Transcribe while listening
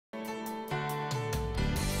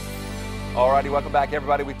Alrighty, welcome back,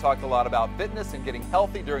 everybody. We talked a lot about fitness and getting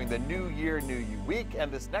healthy during the New Year, New You week, and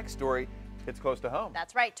this next story hits close to home.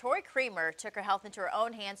 That's right. Torrie Creamer took her health into her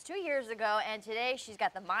own hands 2 years ago, and today she's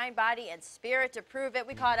got the mind, body, and spirit to prove it.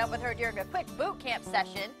 We caught up with her during a quick boot camp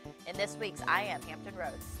session in this week's I Am Hampton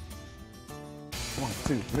Roads. 1,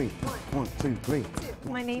 2, 3. 1, 2, 3.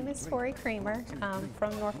 My name is Torrie Creamer. I'm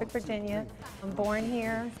from Norfolk, Virginia. I'm born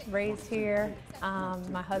here, raised here.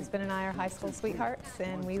 My husband and I are high school sweethearts,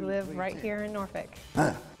 and we live right here in Norfolk.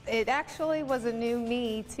 It actually was a new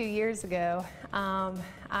me 2 years ago.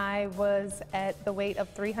 I was at the weight of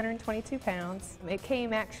 322 pounds. It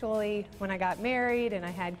came actually when I got married and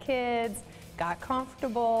I had kids, got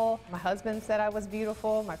comfortable. My husband said I was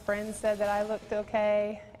beautiful. My friends said that I looked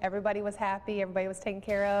okay. Everybody was happy. Everybody was taken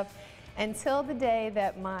care of. Until the day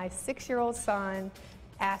that my 6-year-old son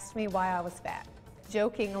asked me why I was fat.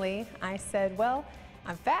 Jokingly, I said, well,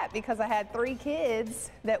 I'm fat because I had 3 kids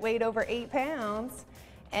that weighed over 8 pounds.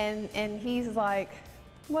 And he's like,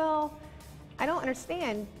 well, I don't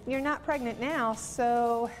understand. You're not pregnant now,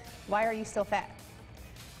 so why are you still fat?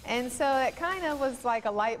 And so it kind of was like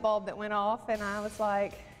a light bulb that went off, and I was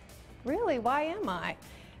like, really, why am I?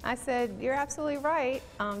 I said, you're absolutely right.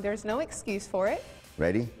 There's no excuse for it.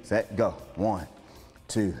 Ready, set, go. 1,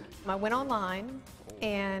 2. I went online,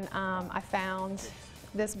 and I found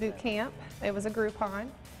this boot camp. It was a Groupon. And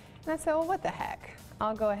I said, well, what the heck?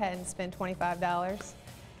 I'll go ahead and spend $25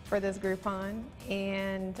 for this Groupon,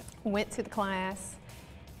 and went to the class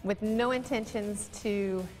with no intentions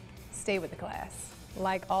to stay with the class,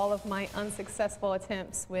 like all of my unsuccessful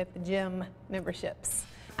attempts with gym memberships.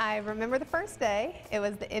 I remember the first day. It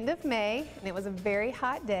was the end of May, and it was a very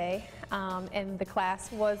hot day, and the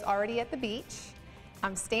class was already at the beach.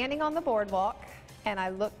 I'm standing on the boardwalk, and I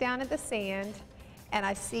look down at the sand, and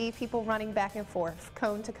I see people running back and forth,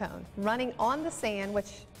 cone to cone, running on the sand,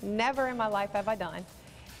 which never in my life have I done.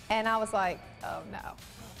 And I was like, oh no,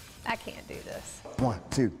 I can't do this. 1,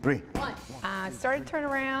 2, 3. I started to turn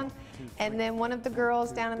around, and then one of the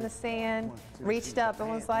girls down in the sand reached up and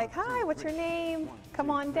was like, hi, what's your name? Come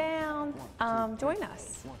on down, join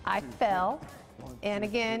us. I fell, and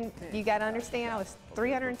again, you gotta understand, I was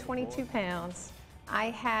 322 pounds. I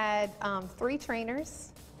had 3 trainers,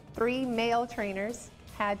 3 male trainers,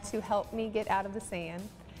 had to help me get out of the sand.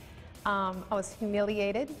 I was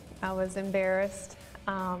humiliated, I was embarrassed,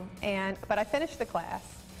 but I finished the class.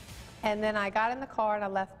 And then I got in the car and I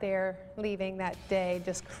left there leaving that day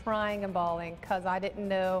just crying and bawling because I didn't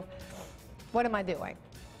know, what am I doing?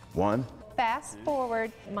 1. Fast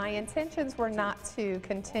forward, my intentions were not to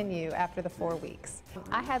continue after the 4 weeks.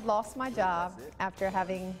 I had lost my job after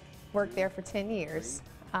having worked there for 10 years,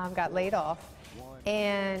 got laid off.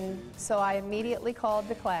 And so I immediately called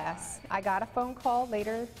the class. I got a phone call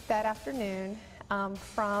later that afternoon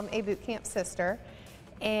from a boot camp sister.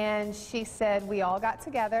 And she said, we all got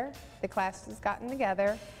together, the class has gotten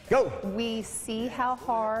together. Go! We see how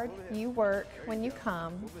hard you work when you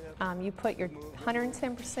come. You put your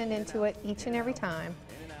 110% into it each and every time,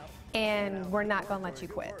 and we're not gonna let you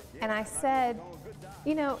quit. And I said,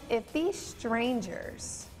 you know, if these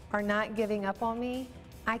strangers are not giving up on me,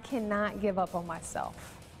 I cannot give up on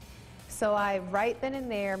myself. So I, right then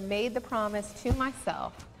and there, made the promise to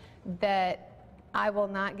myself that I will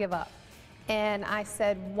not give up. And I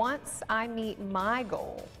said, once I meet my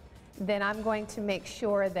goal, then I'm going to make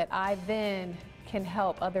sure that I then can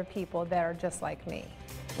help other people that are just like me.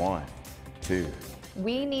 1, 2.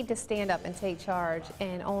 We need to stand up and take charge,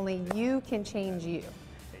 and only you can change you.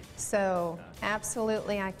 So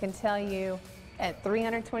absolutely, I can tell you, at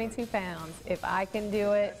 322 pounds, if I can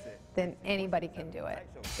do it, then anybody can do it.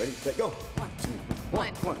 Ready, set, go. 1,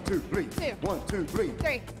 2, 1, 2, 3. 1, 2, 3.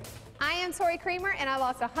 3. I am Torrie Creamer, and I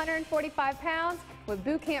lost 145 pounds with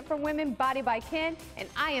Boot Camp for Women, Body by Ken, and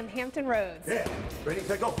I am Hampton Roads. Yeah. Ready,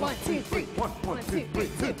 set, go. 1, 2, 3. 1, 2, 3.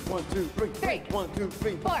 1, 2, 3. 3. 1, 2,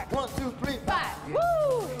 3. 4. 1, 2, 3. 5.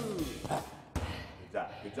 Woo! Good job,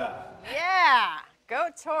 good job. Yeah, go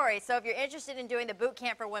Torrie. So if you're interested in doing the Boot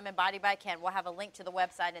Camp for Women, Body by Ken, we'll have a link to the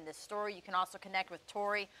website in this story. You can also connect with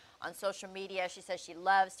Torrie on social media. She says she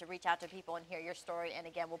loves to reach out to people and hear your story. And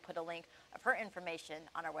again, we'll put a link of her information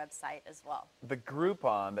on our website as well. The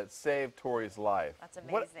Groupon that saved Torrie's life. That's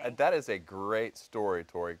amazing. That is a great story,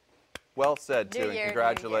 Torrie. Well said, too, and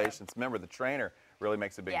congratulations. Remember, the trainer really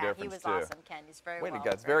makes a big difference, too. Yeah, he was awesome, Ken. He's very well.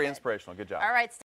 It's very inspirational. Good job. All right.